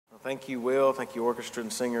Thank you, Will. Thank you, orchestra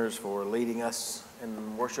and singers, for leading us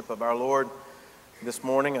in worship of our Lord this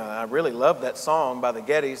morning. I really love that song by the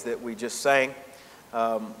Gettys that we just sang.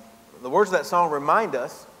 The words of that song remind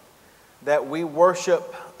us that we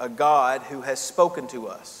worship a God who has spoken to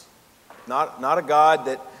us. Not a God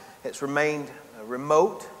that has remained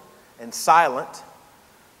remote and silent,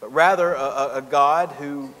 but rather a God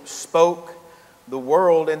who spoke the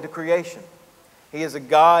world into creation. He is a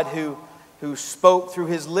God who spoke through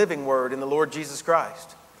His living word in the Lord Jesus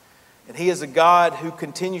Christ. And He is a God who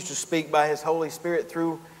continues to speak by His Holy Spirit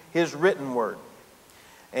through His written word.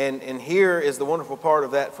 And here is the wonderful part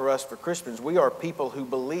of that for us for Christians. We are people who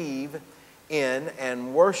believe in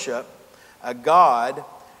and worship a God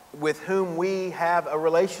with whom we have a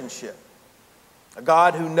relationship. A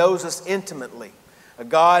God who knows us intimately. A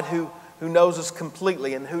God who knows us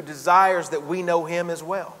completely and who desires that we know Him as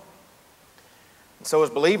well. And so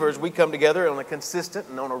as believers, we come together on a consistent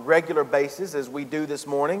and on a regular basis, as we do this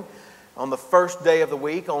morning, on the first day of the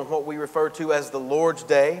week, on what we refer to as the Lord's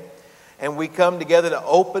Day. And we come together to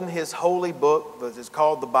open His holy book, that is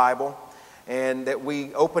called the Bible, and that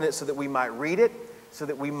we open it so that we might read it, so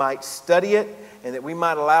that we might study it, and that we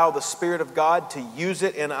might allow the Spirit of God to use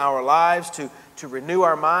it in our lives, to renew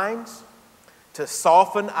our minds, to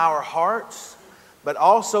soften our hearts, but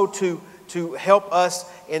also to help us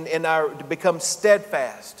to become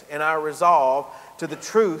steadfast in our resolve to the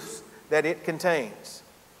truths that it contains.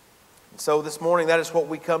 And so this morning, that is what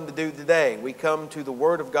we come to do today. We come to the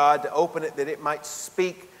Word of God to open it that it might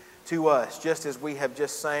speak to us, just as we have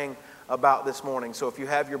just sang about this morning. So if you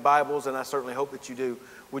have your Bibles, and I certainly hope that you do,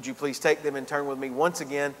 would you please take them and turn with me once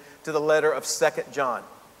again to the letter of 2 John.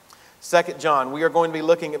 2 John, we are going to be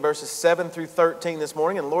looking at verses 7 through 13 this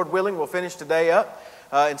morning, and Lord willing, we'll finish today up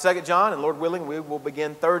in 2 John, and Lord willing, we will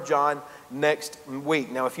begin 3 John next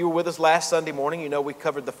week. Now, if you were with us last Sunday morning, you know we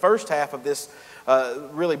covered the first half of this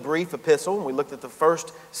really brief epistle, and we looked at the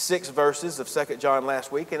first 6 verses of 2 John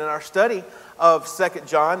last week. And in our study of 2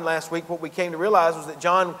 John last week, what we came to realize was that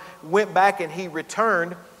John went back and he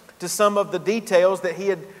returned to some of the details that he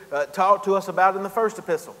had taught to us about in the first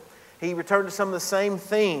epistle. He returned to some of the same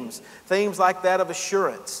themes like that of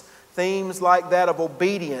assurance, themes like that of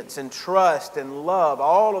obedience and trust and love.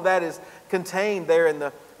 All of that is contained there in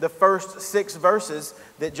the first 6 verses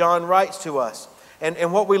that John writes to us.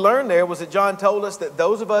 And what we learned there was that John told us that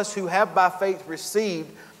those of us who have by faith received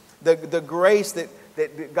the grace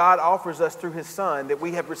that God offers us through His Son, that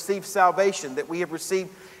we have received salvation, that we have received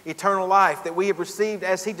eternal life, that we have received,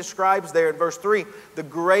 as he describes there in verse 3, the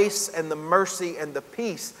grace and the mercy and the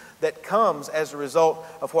peace that comes as a result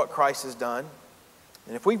of what Christ has done.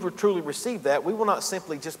 And if we've truly received that, we will not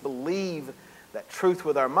simply just believe that truth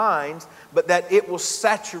with our minds, but that it will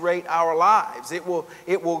saturate our lives. It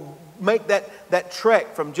will make that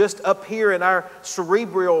trek from just up here in our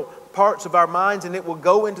cerebral parts of our minds, and it will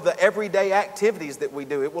go into the everyday activities that we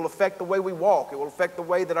do. It will affect the way we walk. It will affect the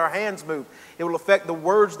way that our hands move. It will affect the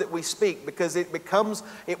words that we speak, because it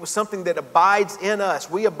was something that abides in us.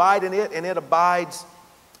 We abide in it, and it abides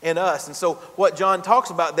in us. And so what John talks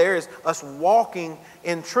about there is us walking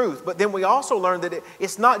in truth. But then we also learn that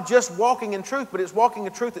it's not just walking in truth, but it's walking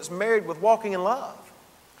in truth that's married with walking in love.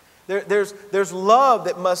 There's love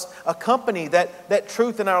that must accompany that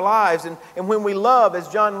truth in our lives. And when we love, as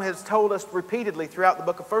John has told us repeatedly throughout the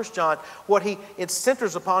book of 1 John, what it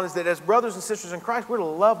centers upon is that as brothers and sisters in Christ, we're to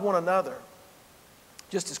love one another,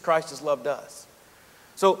 just as Christ has loved us.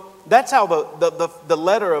 So that's how the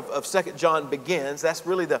letter of 2 John begins. That's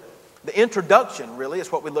really the introduction, really,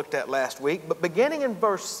 is what we looked at last week. But beginning in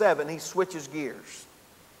verse 7, he switches gears.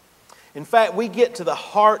 In fact, we get to the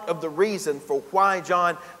heart of the reason for why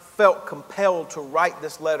John felt compelled to write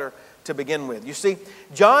this letter to begin with. You see,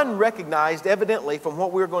 John recognized evidently from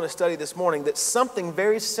what we're going to study this morning that something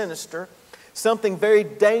very sinister, something very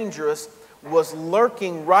dangerous was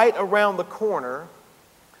lurking right around the corner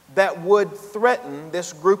that would threaten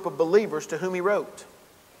this group of believers to whom he wrote.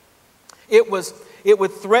 It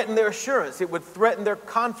would threaten their assurance. It would threaten their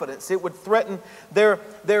confidence. It would threaten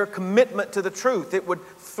their commitment to the truth. It would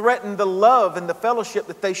threaten the love and the fellowship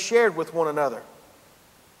that they shared with one another.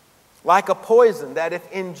 Like a poison that,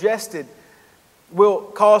 if ingested, will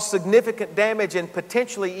cause significant damage and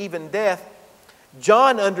potentially even death,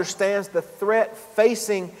 John understands the threat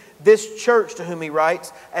facing this church to whom he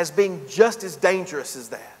writes as being just as dangerous as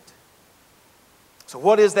that. So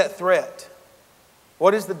what is that threat?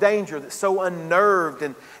 What is the danger that so unnerved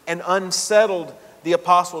and unsettled the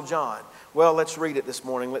Apostle John? Well, let's read it this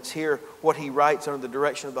morning. Let's hear what he writes under the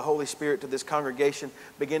direction of the Holy Spirit to this congregation.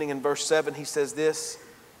 Beginning in verse 7, he says this: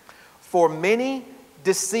 "For many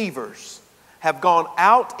deceivers have gone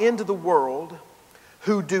out into the world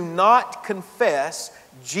who do not confess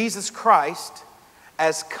Jesus Christ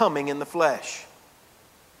as coming in the flesh.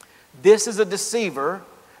 This is a deceiver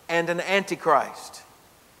and an antichrist.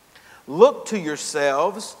 Look to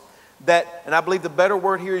yourselves that, and I believe the better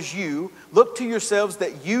word here is you, look to yourselves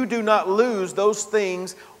that you do not lose those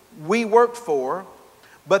things we worked for,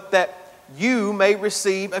 but that you may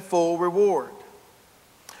receive a full reward.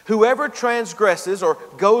 Whoever transgresses or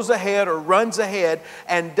goes ahead or runs ahead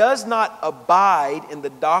and does not abide in the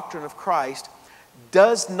doctrine of Christ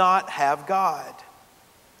does not have God.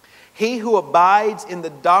 He who abides in the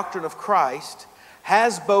doctrine of Christ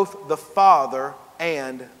has both the Father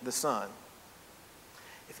and the Son.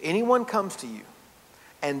 If anyone comes to you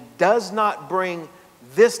and does not bring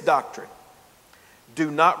this doctrine, do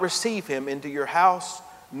not receive him into your house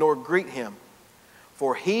nor greet him,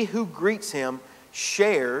 for he who greets him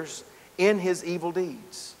shares in his evil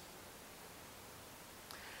deeds.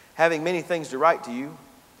 Having many things to write to you,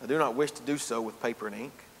 I do not wish to do so with paper and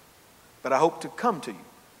ink, but I hope to come to you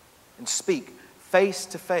and speak face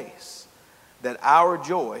to face, that our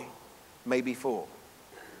joy may be full.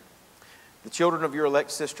 The children of your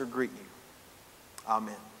elect sister greet you.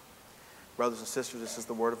 Amen. Brothers and sisters, this is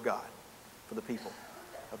the word of God for the people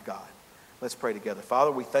of God. Let's pray together.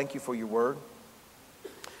 Father, we thank you for your word.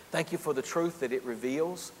 Thank you for the truth that it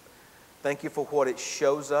reveals. Thank you for what it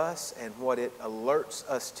shows us and what it alerts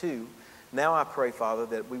us to. Now I pray, Father,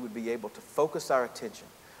 that we would be able to focus our attention,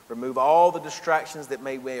 remove all the distractions that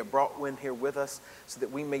may have brought in here with us, so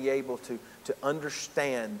that we may be able to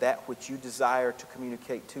understand that which you desire to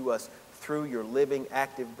communicate to us through your living,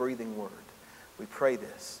 active, breathing word. We pray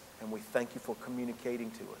this, and we thank you for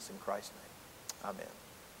communicating to us in Christ's name. Amen.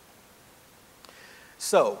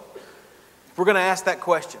 So, we're going to ask that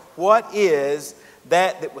question. What is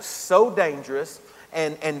that was so dangerous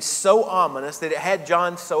and so ominous that it had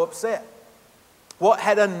John so upset? What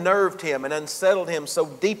had unnerved him and unsettled him so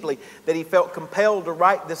deeply that he felt compelled to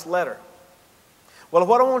write this letter? Well,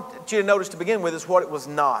 what I want you to notice to begin with is what it was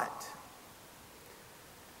not.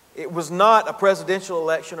 It was not a presidential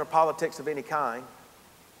election or politics of any kind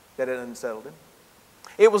that had unsettled him.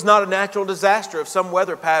 It was not a natural disaster of some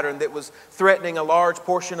weather pattern that was threatening a large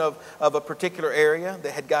portion of a particular area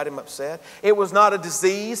that had got him upset. It was not a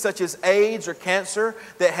disease such as AIDS or cancer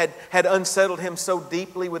that had unsettled him so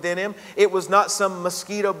deeply within him. It was not some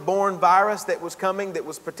mosquito-borne virus that was coming that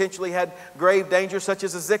was potentially had grave danger, such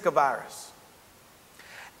as a Zika virus.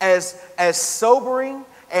 As sobering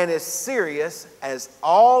and as serious as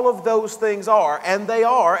all of those things are, and they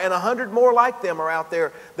are, and 100 more like them are out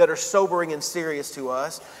there that are sobering and serious to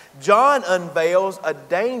us, John unveils a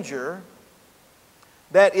danger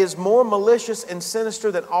that is more malicious and sinister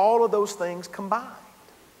than all of those things combined.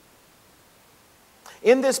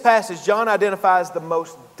 In this passage, John identifies the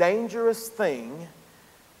most dangerous thing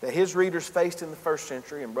that his readers faced in the first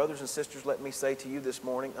century. And brothers and sisters, let me say to you this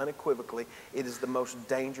morning, unequivocally, it is the most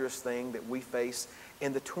dangerous thing that we face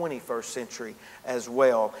in the 21st century as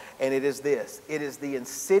well. And it is this. It is the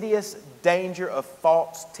insidious danger of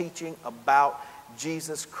false teaching about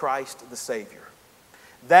Jesus Christ the Savior.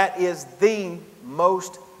 That is the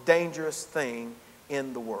most dangerous thing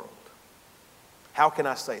in the world. How can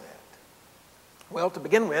I say that? Well, to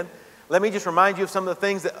begin with, let me just remind you of some of the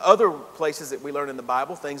things that other places that we learn in the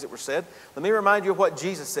Bible, things that were said. Let me remind you of what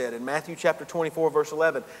Jesus said in Matthew chapter 24, verse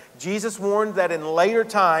 11. Jesus warned that in later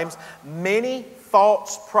times, many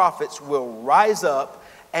false prophets will rise up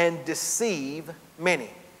and deceive many.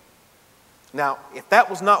 Now, if that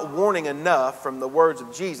was not warning enough from the words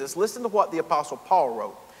of Jesus, listen to what the Apostle Paul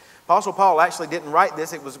wrote. Apostle Paul actually didn't write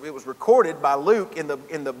this. It was recorded by Luke in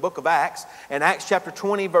the book of Acts, in Acts chapter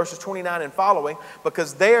 20, verses 29 and following,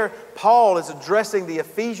 because there Paul is addressing the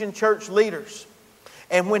Ephesian church leaders.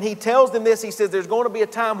 And when he tells them this, he says, there's going to be a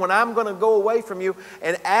time when I'm going to go away from you.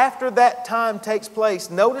 And after that time takes place,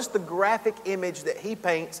 notice the graphic image that he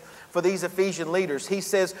paints for these Ephesian leaders. He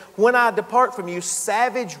says, when I depart from you,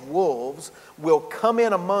 savage wolves will come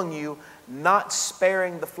in among you, not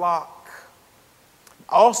sparing the flock.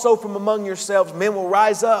 Also from among yourselves, men will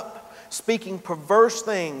rise up, speaking perverse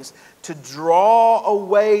things to draw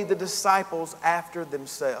away the disciples after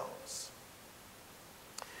themselves.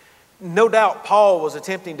 No doubt Paul was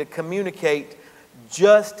attempting to communicate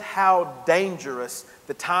just how dangerous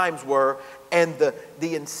the times were and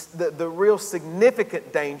the real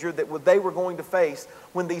significant danger that they were going to face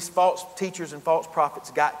when these false teachers and false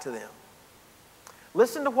prophets got to them.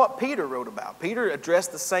 Listen to what Peter wrote about. Peter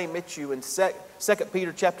addressed the same issue in 2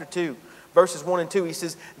 Peter chapter 2, verses 1 and 2. He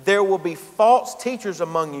says, there will be false teachers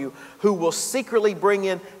among you who will secretly bring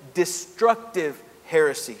in destructive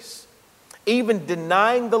heresies, even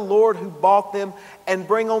denying the Lord who bought them, and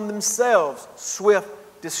bring on themselves swift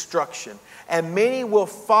destruction. And many will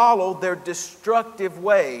follow their destructive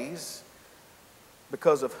ways,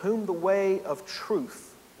 because of whom the way of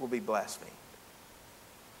truth will be blasphemed.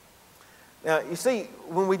 Now, you see,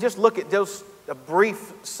 when we just look at a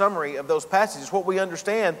brief summary of those passages, what we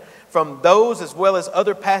understand from those as well as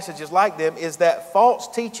other passages like them is that false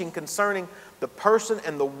teaching concerning the person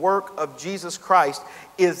and the work of Jesus Christ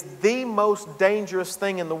is the most dangerous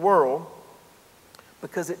thing in the world,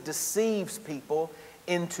 because it deceives people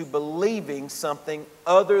into believing something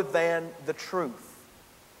other than the truth.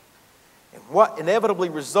 And what inevitably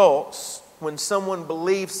results when someone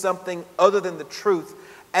believes something other than the truth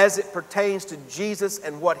as it pertains to Jesus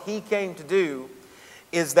and what He came to do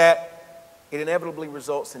is that it inevitably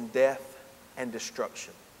results in death and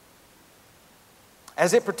destruction.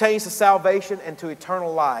 As it pertains to salvation and to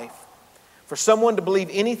eternal life, for someone to believe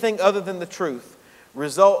anything other than the truth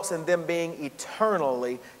results in them being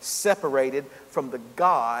eternally separated from the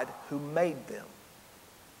God who made them.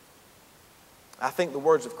 I think the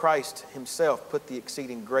words of Christ Himself put the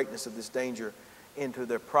exceeding greatness of this danger into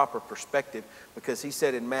their proper perspective, because He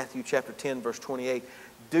said in Matthew chapter 10 verse 28,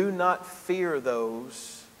 "Do not fear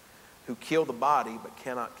those who kill the body but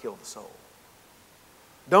cannot kill the soul."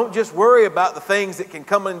 Don't just worry about the things that can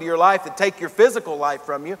come into your life that take your physical life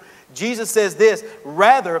from you. Jesus says this,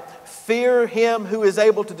 "Rather fear Him who is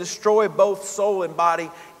able to destroy both soul and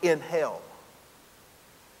body in hell."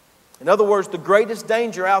 In other words, the greatest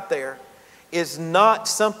danger out there is not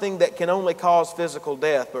something that can only cause physical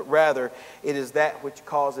death, but rather it is that which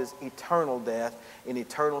causes eternal death and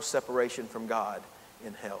eternal separation from God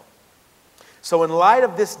in hell. So in light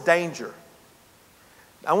of this danger,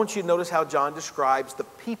 I want you to notice how John describes the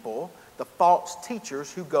people, the false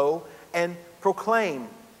teachers who go and proclaim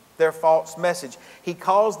their false message. He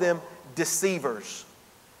calls them deceivers.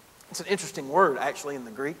 It's an interesting word actually in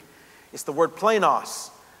the Greek. It's the word planos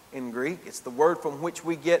in Greek. It's the word from which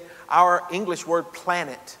we get our English word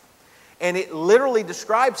planet. And it literally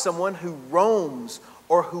describes someone who roams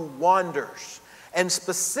or who wanders. And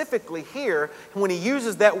specifically here, when he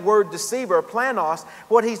uses that word deceiver, or planos,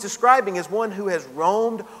 what he's describing is one who has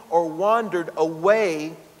roamed or wandered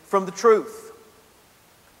away from the truth.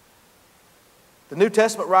 The New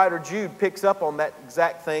Testament writer Jude picks up on that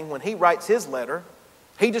exact thing when he writes his letter.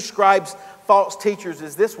 He describes false teachers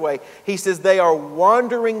as this way. He says, "They are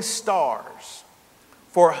wandering stars,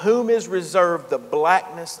 for whom is reserved the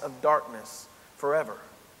blackness of darkness forever."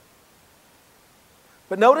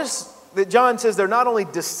 But notice that John says they're not only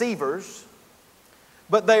deceivers,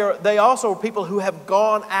 but they also are people who have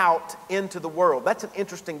gone out into the world. That's an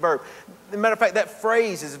interesting verb. As a matter of fact, that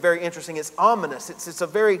phrase is very interesting. It's ominous. It's a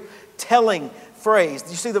very telling phrase.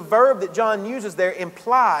 You see, the verb that John uses there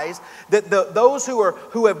implies that those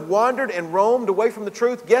who have wandered and roamed away from the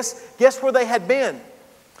truth, guess where they had been?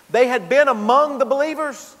 They had been among the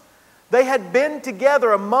believers. They had been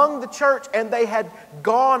together among the church, and they had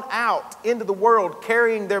gone out into the world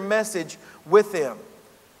carrying their message with them.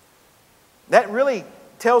 That really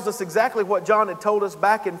tells us exactly what John had told us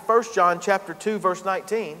back in 1 John chapter 2, verse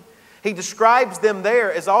 19. He describes them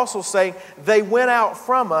there as also saying, "They went out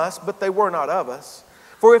from us, but they were not of us.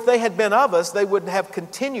 For if they had been of us, they would have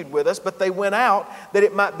continued with us, but they went out that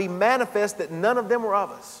it might be manifest that none of them were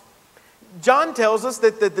of us." John tells us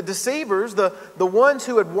that the deceivers, the ones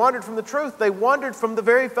who had wandered from the truth, they wandered from the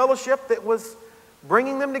very fellowship that was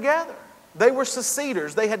bringing them together. They were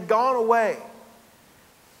seceders. They had gone away.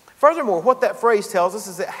 Furthermore, what that phrase tells us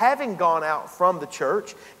is that having gone out from the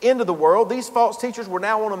church into the world, these false teachers were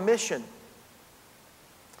now on a mission.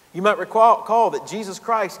 You might recall that Jesus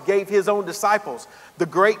Christ gave His own disciples the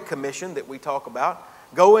Great Commission that we talk about.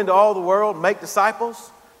 Go into all the world, make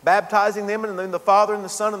disciples, baptizing them in the name of the Father and the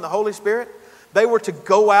Son and the Holy Spirit. They were to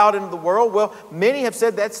go out into the world. Well, many have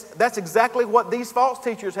said that's exactly what these false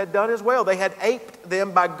teachers had done as well. They had aped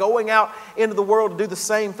them by going out into the world to do the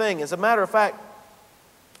same thing. As a matter of fact,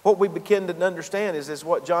 what we begin to understand is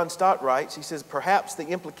what John Stott writes. He says, perhaps the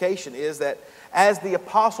implication is that as the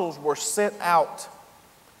apostles were sent out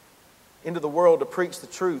into the world to preach the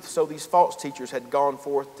truth, so these false teachers had gone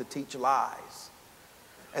forth to teach lies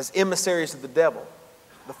as emissaries of the devil,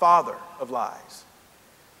 the father of lies.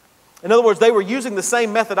 In other words, they were using the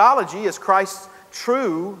same methodology as Christ's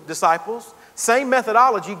true disciples, same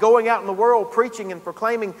methodology going out in the world preaching and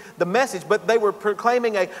proclaiming the message, but they were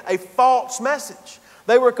proclaiming a false message.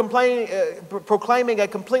 They were proclaiming a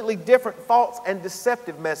completely different false and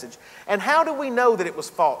deceptive message. And how do we know that it was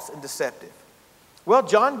false and deceptive? Well,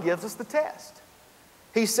 John gives us the test.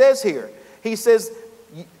 He says here,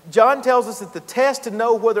 John tells us that the test to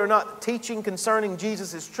know whether or not teaching concerning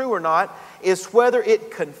Jesus is true or not is whether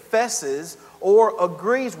it confesses or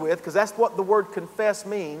agrees with, because that's what the word confess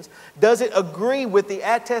means. Does it agree with the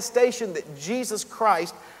attestation that Jesus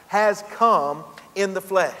Christ has come in the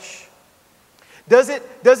flesh? Does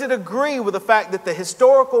it agree with the fact that the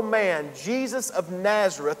historical man, Jesus of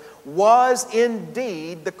Nazareth, was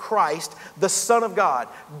indeed the Christ, the Son of God,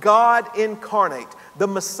 God incarnate, the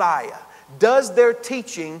Messiah? Does their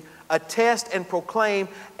teaching attest and proclaim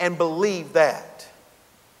and believe that?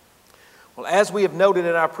 Well, as we have noted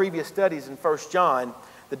in our previous studies in 1 John,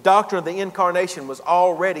 the doctrine of the incarnation was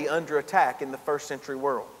already under attack in the first century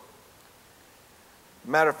world.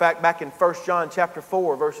 Matter of fact, back in 1 John chapter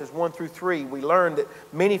 4, verses 1 through 3, we learned that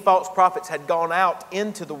many false prophets had gone out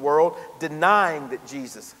into the world denying that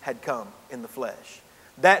Jesus had come in the flesh.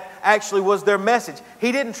 That actually was their message.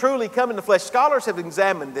 He didn't truly come in the flesh. Scholars have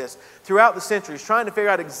examined this throughout the centuries, trying to figure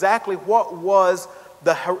out exactly what was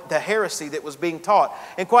the heresy that was being taught.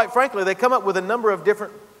 And quite frankly, they come up with a number of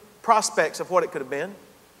different prospects of what it could have been.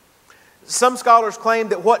 Some scholars claim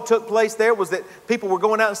that what took place there was that people were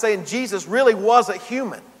going out and saying Jesus really was a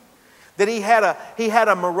human. That he had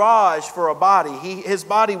a mirage for a body. His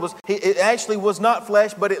body it actually was not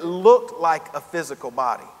flesh, but it looked like a physical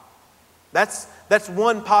body. That's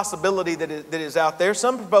one possibility that is out there.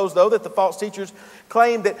 Some propose, though, that the false teachers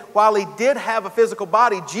claim that while he did have a physical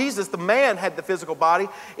body, Jesus, the man, had the physical body.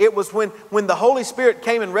 It was when the Holy Spirit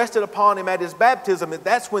came and rested upon him at his baptism,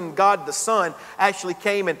 that's when God the Son actually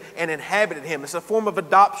came and inhabited him. It's a form of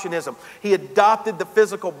adoptionism. He adopted the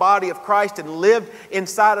physical body of Christ and lived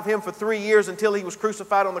inside of him for 3 years until he was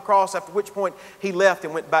crucified on the cross, after which point he left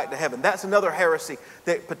and went back to heaven. That's another heresy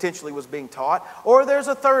that potentially was being taught. Or there's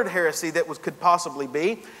a third heresy that could possibly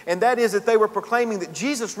be, and that is that they were proclaiming that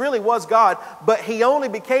Jesus really was God, but he only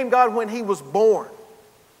became God when he was born.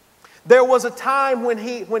 There was a time when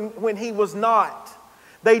he was not.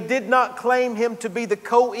 They did not claim him to be the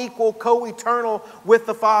co-equal, co-eternal with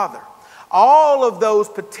the Father. All of those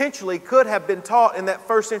potentially could have been taught in that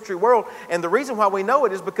first century world, and the reason why we know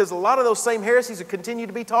it is because a lot of those same heresies continue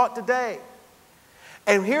to be taught today.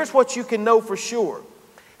 And here's what you can know for sure.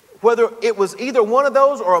 Whether it was either one of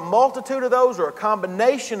those or a multitude of those or a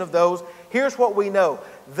combination of those, here's what we know.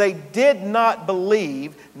 They did not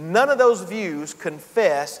believe, none of those views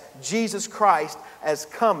confess Jesus Christ as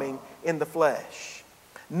coming in the flesh.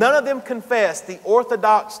 None of them confess the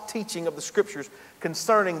orthodox teaching of the Scriptures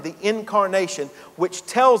concerning the incarnation, which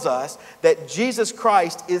tells us that Jesus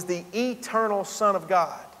Christ is the eternal Son of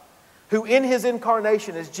God, who in his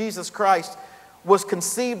incarnation as Jesus Christ was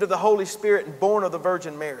conceived of the Holy Spirit and born of the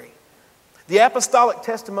Virgin Mary. The apostolic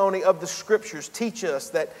testimony of the Scriptures teach us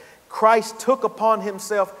that Christ took upon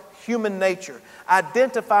himself human nature,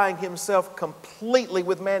 identifying himself completely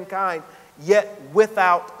with mankind, yet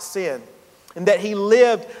without sin. And that he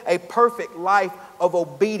lived a perfect life of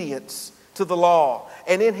obedience to the law.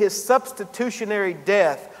 And in his substitutionary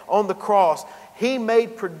death on the cross, he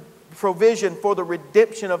made provision for the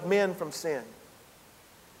redemption of men from sin.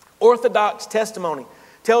 Orthodox testimony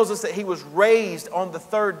tells us that he was raised on the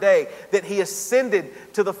third day, that he ascended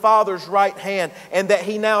to the Father's right hand, and that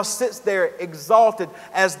he now sits there exalted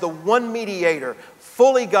as the one mediator,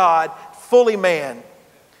 fully God, fully man,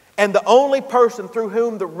 and the only person through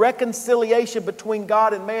whom the reconciliation between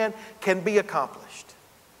God and man can be accomplished.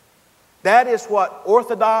 That is what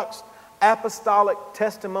Orthodox apostolic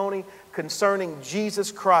testimony concerning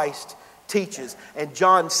Jesus Christ teaches. And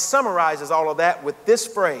John summarizes all of that with this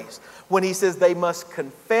phrase when he says they must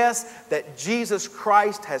confess that Jesus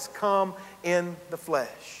Christ has come in the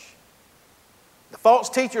flesh. The false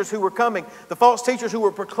teachers who were coming, the false teachers who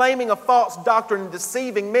were proclaiming a false doctrine and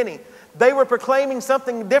deceiving many, they were proclaiming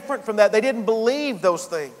something different from that. They didn't believe those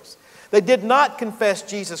things. They did not confess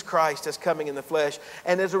Jesus Christ as coming in the flesh.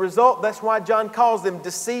 And as a result, that's why John calls them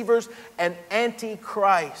deceivers and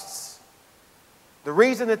antichrists. The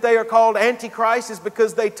reason that they are called antichrists is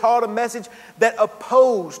because they taught a message that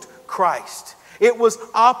opposed Christ. It was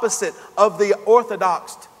opposite of the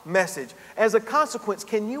orthodox message. As a consequence,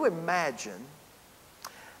 can you imagine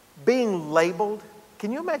being labeled?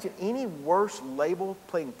 Can you imagine any worse label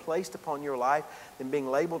being placed upon your life than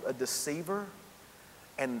being labeled a deceiver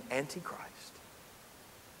and an antichrist?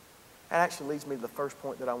 That actually leads me to the first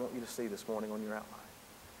point that I want you to see this morning on your outline.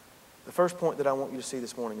 The first point that I want you to see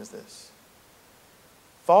this morning is this.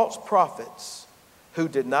 False prophets who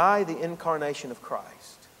deny the incarnation of Christ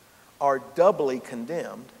are doubly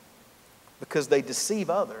condemned because they deceive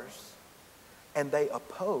others and they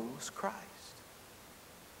oppose Christ.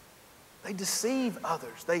 They deceive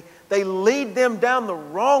others. They lead them down the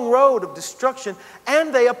wrong road of destruction,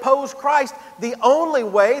 and they oppose Christ, the only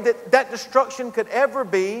way that that destruction could ever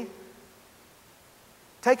be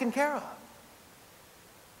taken care of.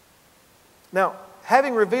 Now,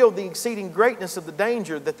 having revealed the exceeding greatness of the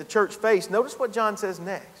danger that the church faced, notice what John says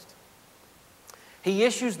next. He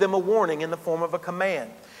issues them a warning in the form of a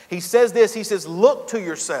command. He says this, he says, look to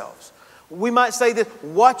yourselves. We might say this,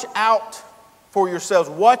 watch out for yourselves.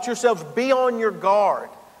 Watch yourselves. Be on your guard.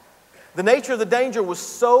 The nature of the danger was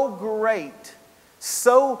so great,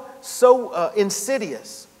 so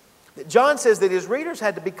insidious, that John says that his readers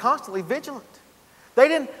had to be constantly vigilant.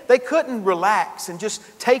 They couldn't relax and just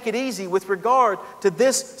take it easy with regard to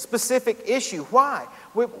this specific issue. Why?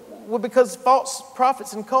 Well, because false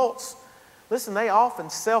prophets and cults, listen, they often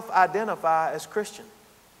self-identify as Christian.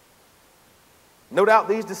 No doubt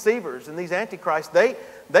these deceivers and these antichrists,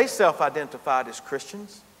 they self-identified as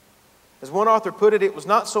Christians. As one author put it, it was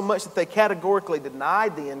not so much that they categorically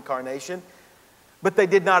denied the incarnation, but they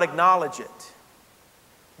did not acknowledge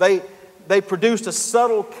it. They produced a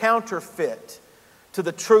subtle counterfeit to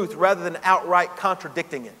the truth rather than outright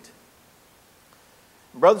contradicting it.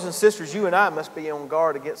 Brothers and sisters, you and I must be on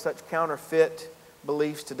guard against such counterfeit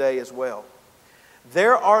beliefs today as well.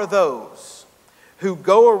 There are those who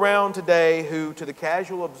go around today who, to the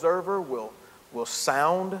casual observer, will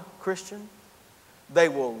sound Christian. They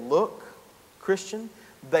will look Christian.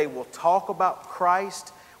 They will talk about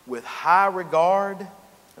Christ with high regard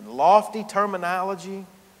and lofty terminology.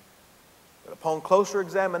 But upon closer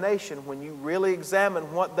examination, when you really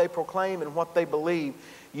examine what they proclaim and what they believe,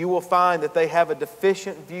 you will find that they have a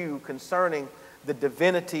deficient view concerning the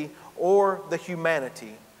divinity or the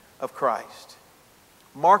humanity of Christ.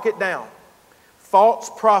 Mark it down. False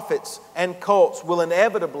prophets and cults will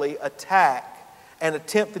inevitably attack and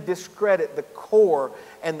attempt to discredit the core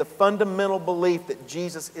and the fundamental belief that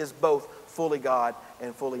Jesus is both fully God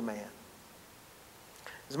and fully man.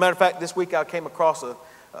 As a matter of fact, this week I came across a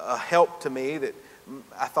help to me that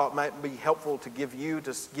I thought might be helpful to give you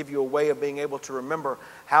a way of being able to remember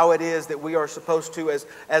how it is that we are supposed to,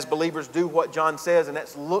 as believers, do what John says, and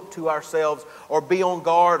that's look to ourselves or be on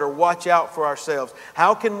guard or watch out for ourselves.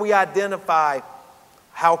 How can we identify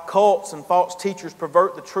how cults and false teachers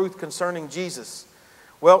pervert the truth concerning Jesus?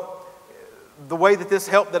 Well, the way that this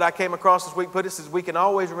help that I came across this week put it is we can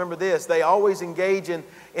always remember this. They always engage in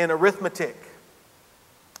arithmetic.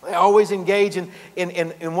 They always engage in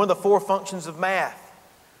one of the four functions of math.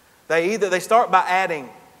 They start by adding.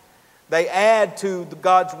 They add to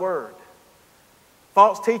God's Word.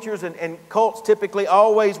 False teachers and cults typically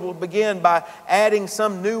always will begin by adding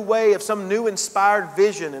some new way of some new inspired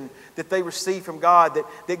vision that they receive from God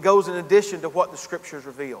that goes in addition to what the Scriptures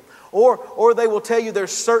reveal. Or they will tell you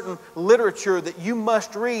there's certain literature that you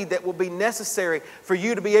must read that will be necessary for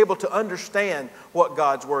you to be able to understand what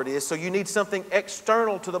God's Word is. So you need something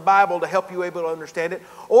external to the Bible to help you able to understand it.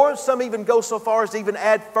 Or some even go so far as to even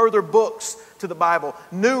add further books to the Bible.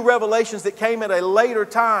 New revelations that came at a later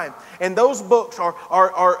time. And those books are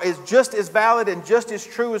just as valid and just as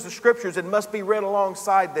true as the Scriptures and must be read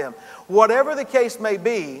alongside them. Whatever the case may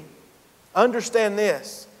be, understand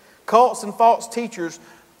this. Cults and false teachers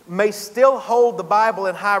may still hold the Bible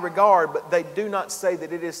in high regard, but they do not say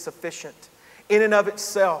that it is sufficient in and of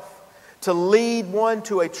itself to lead one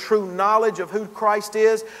to a true knowledge of who Christ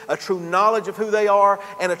is, a true knowledge of who they are,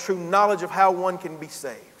 and a true knowledge of how one can be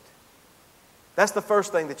saved. That's the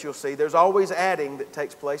first thing that you'll see. There's always adding that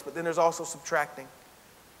takes place, but then there's also subtracting.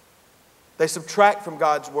 They subtract from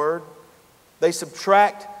God's Word. They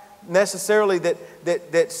subtract necessarily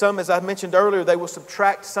that some, as I mentioned earlier, they will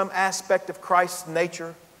subtract some aspect of Christ's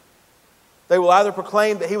nature. They will either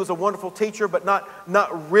proclaim that He was a wonderful teacher but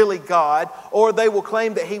not really God, or they will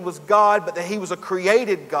claim that He was God but that He was a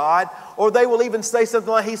created God, or they will even say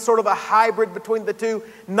something like He's sort of a hybrid between the two,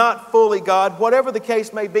 not fully God. Whatever the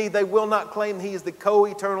case may be, they will not claim He is the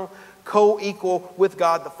co-eternal, co-equal with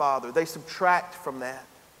God the Father. They subtract from that.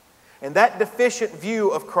 And that deficient view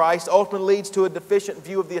of Christ ultimately leads to a deficient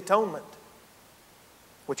view of the atonement,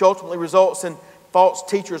 which ultimately results in false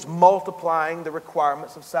teachers multiplying the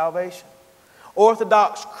requirements of salvation.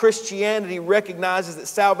 Orthodox Christianity recognizes that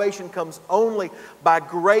salvation comes only by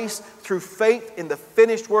grace through faith in the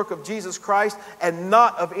finished work of Jesus Christ and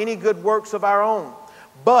not of any good works of our own.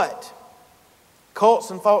 But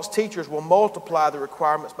cults and false teachers will multiply the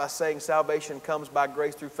requirements by saying salvation comes by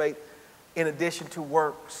grace through faith in addition to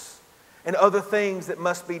works and other things that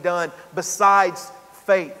must be done besides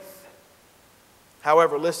faith.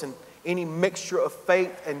 However, listen, any mixture of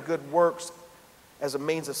faith and good works as a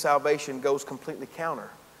means of salvation goes completely counter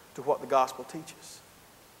to what the gospel teaches.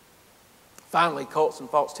 Finally, cults and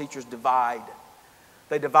false teachers divide.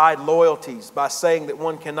 They divide loyalties by saying that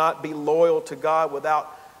one cannot be loyal to God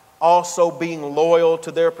without also being loyal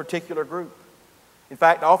to their particular group. In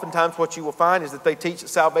fact, oftentimes what you will find is that they teach that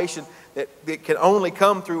salvation that it can only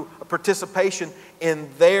come through a participation in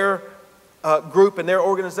their group and their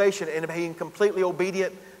organization and being completely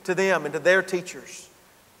obedient to them and to their teachers.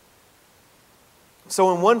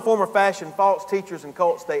 So in one form or fashion, false teachers and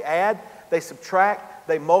cults, they add, they subtract,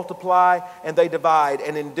 they multiply, and they divide.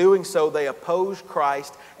 And in doing so, they oppose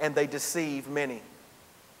Christ and they deceive many.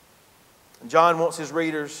 And John wants his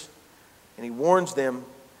readers, and he warns them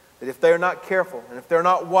that if they're not careful and if they're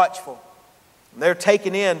not watchful, and they're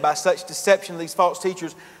taken in by such deception of these false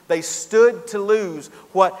teachers, they stood to lose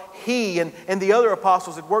what he and the other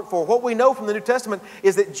apostles had worked for. What we know from the New Testament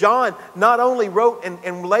is that John not only wrote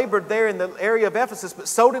and labored there in the area of Ephesus, but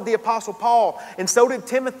so did the Apostle Paul, and so did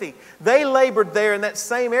Timothy. They labored there in that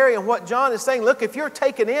same area. And what John is saying, look, if you're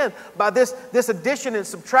taken in by this addition and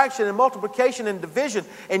subtraction and multiplication and division,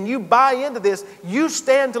 and you buy into this, you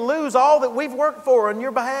stand to lose all that we've worked for on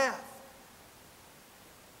your behalf.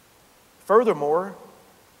 Furthermore,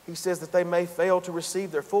 he says that they may fail to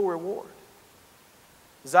receive their full reward.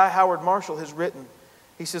 As I. Howard Marshall has written,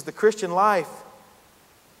 he says the Christian life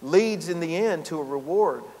leads in the end to a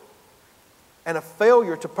reward, and a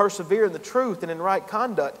failure to persevere in the truth and in right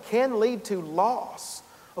conduct can lead to loss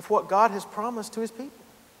of what God has promised to His people.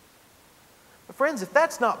 But friends, if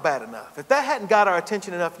that's not bad enough, if that hadn't got our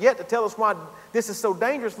attention enough yet to tell us why this is so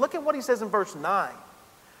dangerous, look at what he says in verse 9.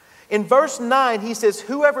 In verse 9, he says,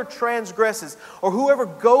 whoever transgresses or whoever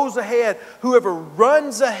goes ahead, whoever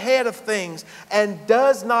runs ahead of things and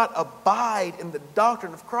does not abide in the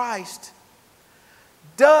doctrine of Christ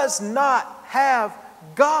does not have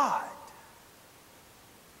God.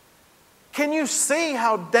 Can you see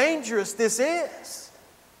how dangerous this is?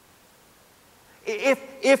 The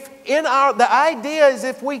idea is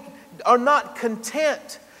if we are not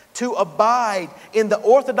content to abide in the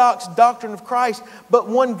orthodox doctrine of Christ, but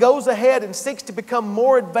one goes ahead and seeks to become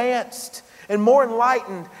more advanced and more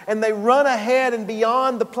enlightened, and they run ahead and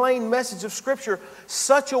beyond the plain message of Scripture,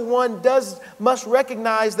 such a one must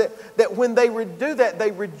recognize that when they do that,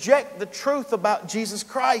 they reject the truth about Jesus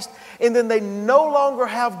Christ, and then they no longer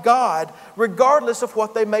have God, regardless of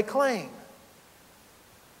what they may claim.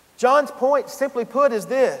 John's point, simply put, is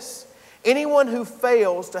this: anyone who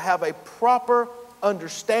fails to have a proper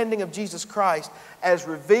understanding of Jesus Christ as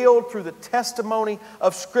revealed through the testimony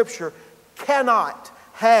of Scripture cannot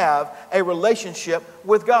have a relationship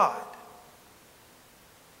with God.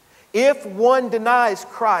 If one denies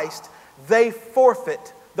Christ, they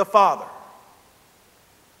forfeit the Father.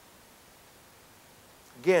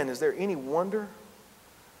 Again, is there any wonder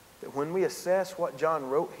that when we assess what John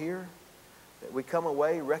wrote here, that we come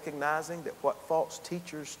away recognizing that what false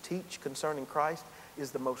teachers teach concerning Christ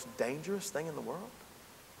is the most dangerous thing in the world?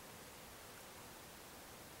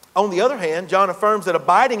 On the other hand, John affirms that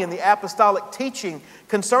abiding in the apostolic teaching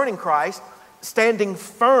concerning Christ, standing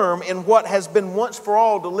firm in what has been once for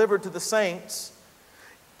all delivered to the saints,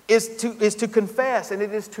 is to confess, and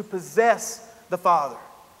it is to possess the Father.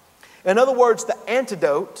 In other words, the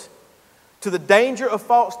antidote to the danger of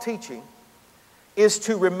false teaching is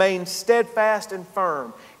to remain steadfast and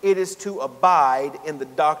firm. It is to abide in the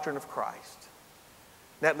doctrine of Christ.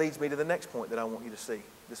 That leads me to the next point that I want you to see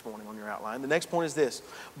this morning on your outline. The next point is this: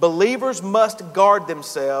 believers must guard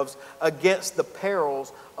themselves against the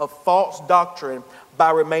perils of false doctrine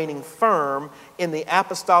by remaining firm in the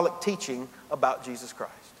apostolic teaching about Jesus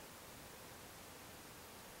Christ.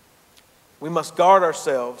 We must guard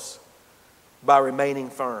ourselves by remaining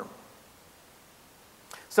firm.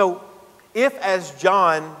 So, if, as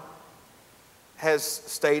John has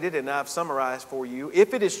stated, and I've summarized for you,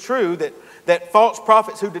 if it is true that false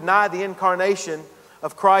prophets who deny the incarnation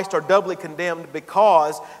of Christ are doubly condemned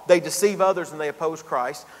because they deceive others and they oppose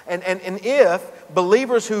Christ, and if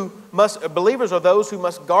believers are those who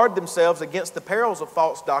must guard themselves against the perils of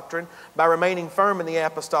false doctrine by remaining firm in the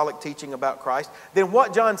apostolic teaching about Christ, then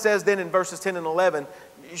what John says then in verses 10 and 11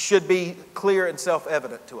 should be clear and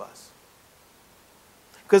self-evident to us.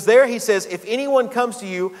 Because there he says, if anyone comes to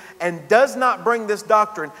you and does not bring this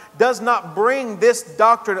doctrine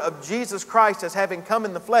of Jesus Christ as having come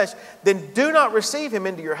in the flesh, then do not receive him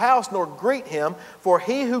into your house nor greet him, for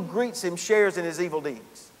he who greets him shares in his evil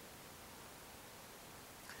deeds.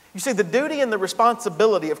 You see, the duty and the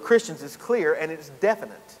responsibility of Christians is clear and it's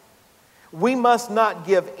definite. We must not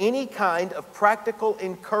give any kind of practical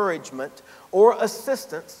encouragement or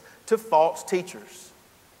assistance to false teachers.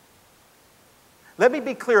 Let me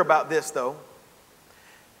be clear about this, though.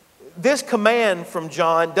 this command from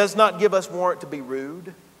John does not give us warrant to be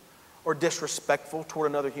rude or disrespectful toward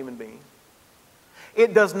another human being.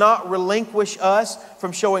 It does not relinquish us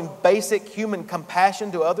from showing basic human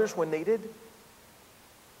compassion to others when needed.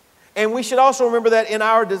 And we should also remember that in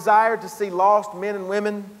our desire to see lost men and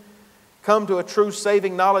women come to a true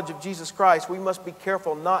saving knowledge of Jesus Christ, we must be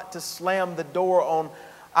careful not to slam the door on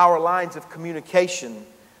our lines of communication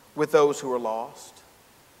with those who are lost.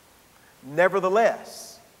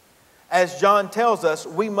 Nevertheless, as John tells us,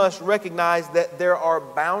 we must recognize that there are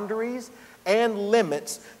boundaries and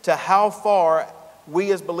limits to how far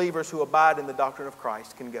we as believers who abide in the doctrine of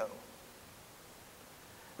Christ can go.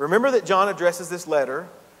 Remember that John addresses this letter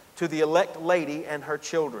to the elect lady and her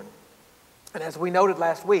children. And as we noted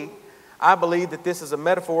last week, I believe that this is a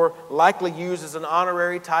metaphor likely used as an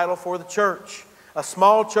honorary title for the church. A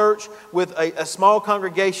small church with a small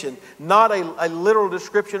congregation, not a literal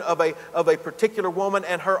description of a particular woman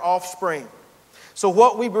and her offspring. So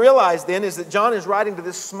what we realize then is that John is writing to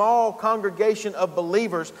this small congregation of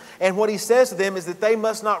believers, and what he says to them is that they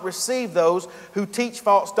must not receive those who teach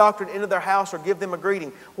false doctrine into their house or give them a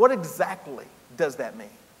greeting. What exactly does that mean?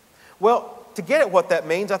 Well, to get at what that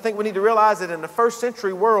means, I think we need to realize that in the first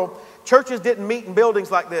century world, churches didn't meet in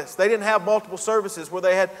buildings like this. They didn't have multiple services where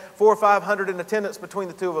they had 400 or 500 in attendance between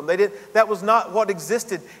the two of them. That was not what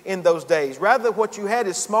existed in those days. Rather, what you had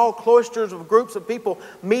is small cloisters of groups of people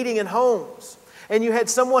meeting in homes. And you had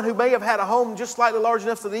someone who may have had a home just slightly large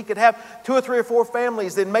enough so that he could have 2 or 3 or 4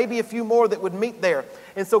 families, then maybe a few more that would meet there.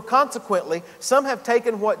 And so consequently, some have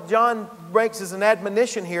taken what John makes as an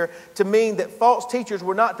admonition here to mean that false teachers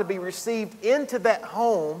were not to be received into that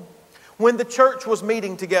home when the church was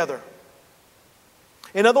meeting together.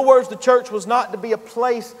 In other words, the church was not to be a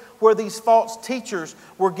place where these false teachers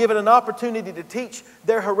were given an opportunity to teach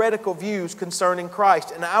their heretical views concerning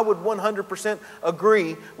Christ. And I would 100%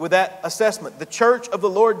 agree with that assessment. The church of the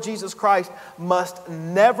Lord Jesus Christ must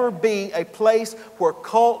never be a place where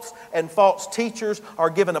cults and false teachers are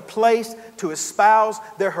given a place to espouse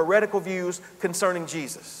their heretical views concerning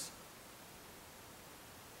Jesus.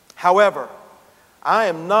 However, I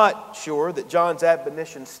am not sure that John's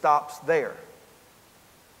admonition stops there.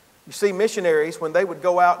 You see, missionaries, when they would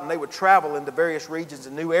go out and they would travel into various regions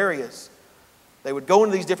and new areas, they would go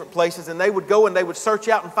into these different places and they would go and they would search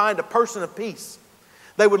out and find a person of peace.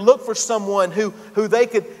 They would look for someone who they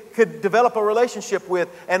could develop a relationship with.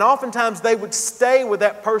 And oftentimes they would stay with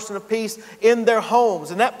that person of peace in their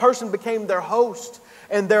homes. And that person became their host.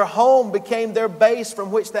 And their home became their base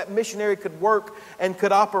from which that missionary could work and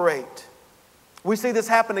could operate. We see this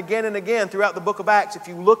happen again and again throughout the book of Acts. If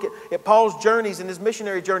you look at Paul's journeys and his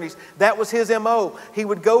missionary journeys, that was his M.O. He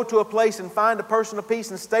would go to a place and find a person of peace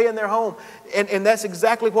and stay in their home. And that's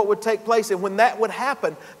exactly what would take place. And when that would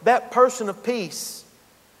happen, that person of peace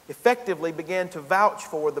effectively began to vouch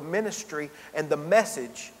for the ministry and the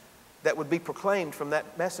message that would be proclaimed from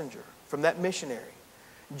that messenger, from that missionary.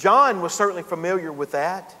 John was certainly familiar with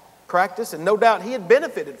that practice, and no doubt he had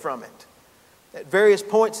benefited from it at various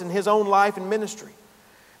points in his own life and ministry.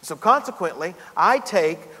 So consequently, I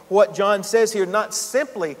take what John says here not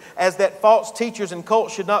simply as that false teachers and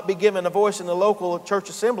cults should not be given a voice in the local church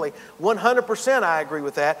assembly. 100% I agree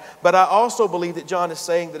with that. But I also believe that John is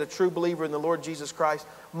saying that a true believer in the Lord Jesus Christ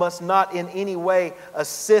must not in any way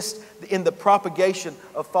assist in the propagation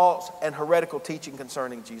of false and heretical teaching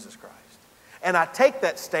concerning Jesus Christ. And I take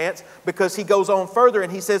that stance because he goes on further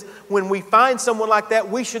and he says, when we find someone like that,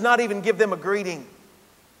 we should not even give them a greeting.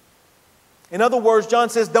 In other words, John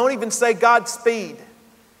says, don't even say Godspeed.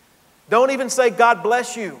 Don't even say God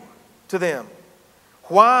bless you to them.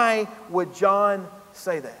 Why would John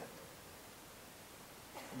say that?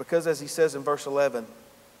 Because as he says in verse 11,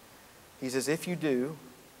 he says, if you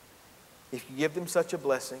give them such a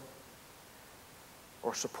blessing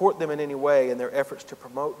or support them in any way in their efforts to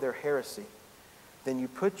promote their heresy, then you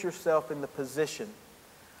put yourself in the position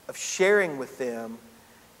of sharing with them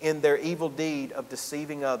in their evil deed of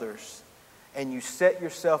deceiving others. And you set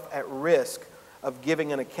yourself at risk of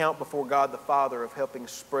giving an account before God the Father of helping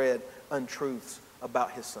spread untruths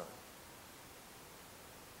about His Son.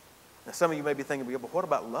 Now some of you may be thinking, but what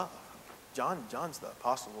about love? John's the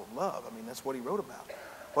apostle of love. I mean, that's what he wrote about.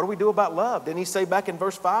 What do we do about love? Didn't he say back in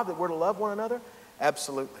verse 5 that we're to love one another?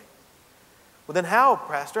 Absolutely. Well, then how,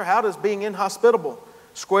 Pastor? How does being inhospitable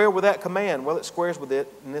square with that command? Well, it squares with it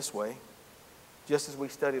in this way. Just as we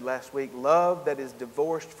studied last week, love that is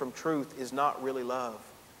divorced from truth is not really love.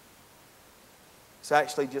 It's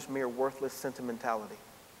actually just mere worthless sentimentality.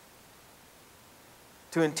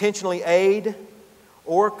 To intentionally aid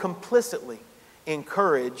or complicitly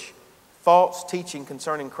encourage false teaching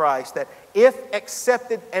concerning Christ that, if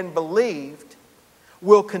accepted and believed,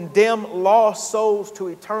 will condemn lost souls to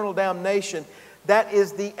eternal damnation, that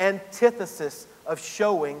is the antithesis of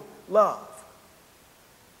showing love.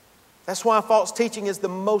 That's why false teaching is the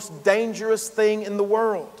most dangerous thing in the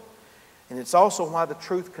world. And it's also why the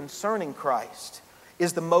truth concerning Christ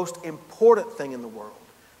is the most important thing in the world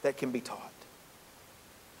that can be taught.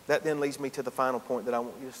 That then leads me to the final point that I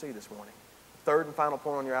want you to see this morning. The third and final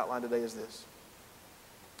point on your outline today is this.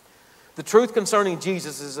 The truth concerning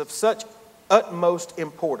Jesus is of such utmost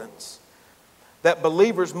importance that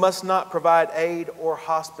believers must not provide aid or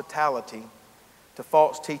hospitality to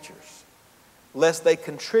false teachers, lest they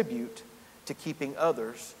contribute to keeping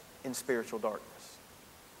others in spiritual darkness.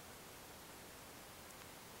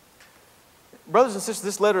 Brothers and sisters,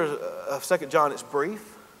 this letter of 2 John is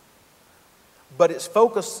brief, but its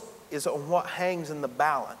focus is on what hangs in the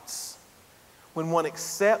balance when one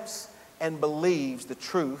accepts and believes the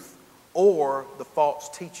truth or the false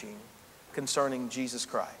teaching concerning Jesus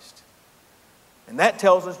Christ. And that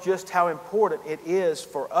tells us just how important it is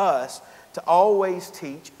for us to always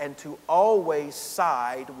teach and to always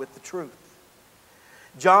side with the truth.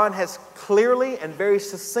 John has clearly and very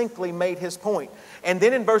succinctly made his point. And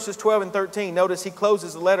then in verses 12 and 13, notice he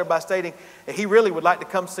closes the letter by stating that he really would like to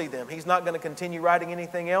come see them. He's not going to continue writing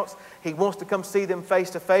anything else. He wants to come see them face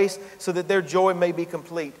to face so that their joy may be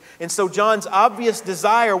complete. And so John's obvious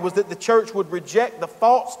desire was that the church would reject the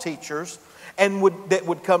false teachers and that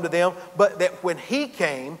would come to them, but that when he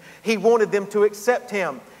came, he wanted them to accept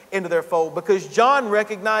him into their fold, because John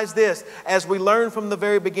recognized this, as we learned from the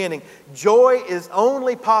very beginning. Joy is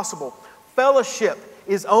only possible, fellowship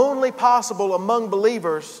is only possible among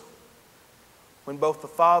believers when both the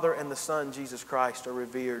Father and the Son, Jesus Christ, are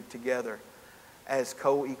revered together as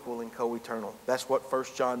co-equal and co-eternal. That's what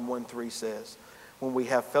 1 John 1:3 says. When we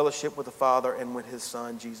have fellowship with the Father and with His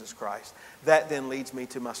Son, Jesus Christ. That then leads me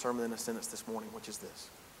to my sermon in a sentence this morning, which is this.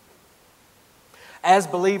 As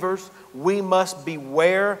believers, we must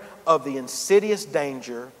beware of the insidious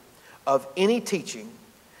danger of any teaching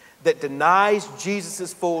that denies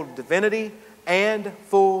Jesus' full divinity and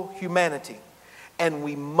full humanity. And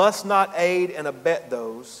we must not aid and abet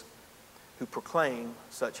those who proclaim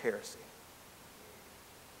such heresy.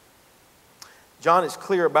 John is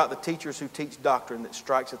clear about the teachers who teach doctrine that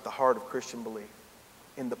strikes at the heart of Christian belief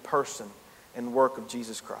in the person and work of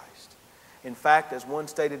Jesus Christ. In fact, as one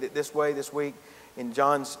stated it this way this week,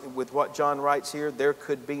 with what John writes here, there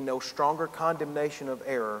could be no stronger condemnation of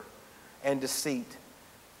error and deceit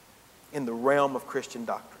in the realm of Christian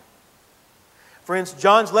doctrine. Friends,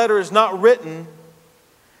 John's letter is not written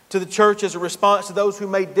to the church as a response to those who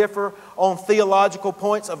may differ on theological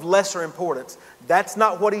points of lesser importance. That's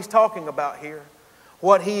not what he's talking about here.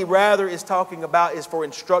 What he rather is talking about is for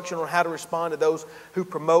instruction on how to respond to those who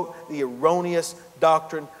promote the erroneous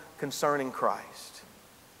doctrine concerning Christ.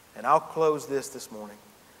 And I'll close this morning.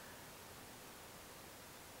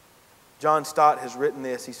 John Stott has written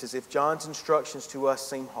this. He says, if John's instructions to us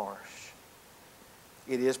seem harsh,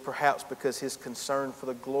 it is perhaps because his concern for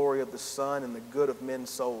the glory of the Son and the good of men's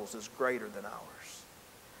souls is greater than ours.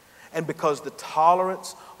 And because the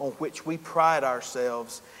tolerance on which we pride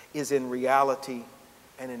ourselves is in reality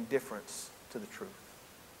an indifference to the truth.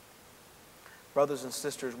 Brothers and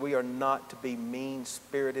sisters, we are not to be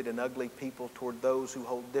mean-spirited and ugly people toward those who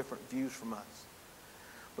hold different views from us.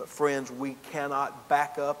 But friends, we cannot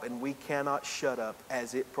back up and we cannot shut up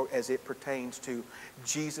as it pertains to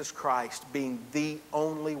Jesus Christ being the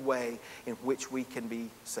only way in which we can be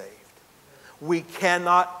saved. We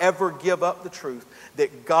cannot ever give up the truth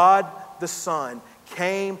that God the Son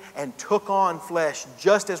came and took on flesh,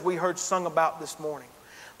 just as we heard sung about this morning.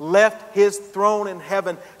 Left His throne in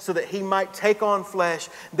heaven so that He might take on flesh,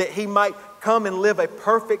 that He might come and live a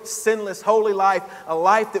perfect, sinless, holy life, a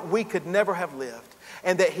life that we could never have lived.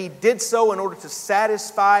 And that He did so in order to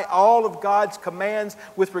satisfy all of God's commands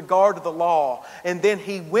with regard to the law. And then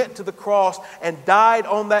He went to the cross and died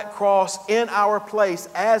on that cross in our place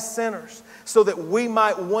as sinners, so that we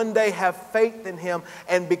might one day have faith in Him.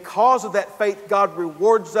 And because of that faith, God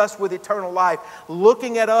rewards us with eternal life,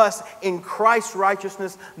 looking at us in Christ's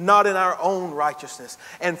righteousness, not in our own righteousness.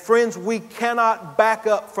 And friends, we cannot back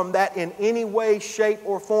up from that in any way, shape,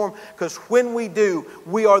 or form, because when we do,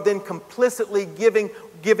 we are then complicitly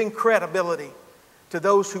giving credibility to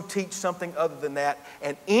those who teach something other than that.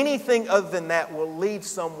 And anything other than that will lead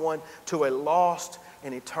someone to a lost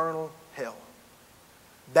and eternal hell.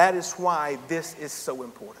 That is why this is so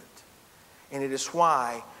important. And it is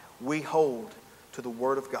why we hold to the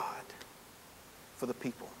Word of God for the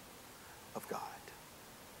people of God.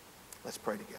 Let's pray together.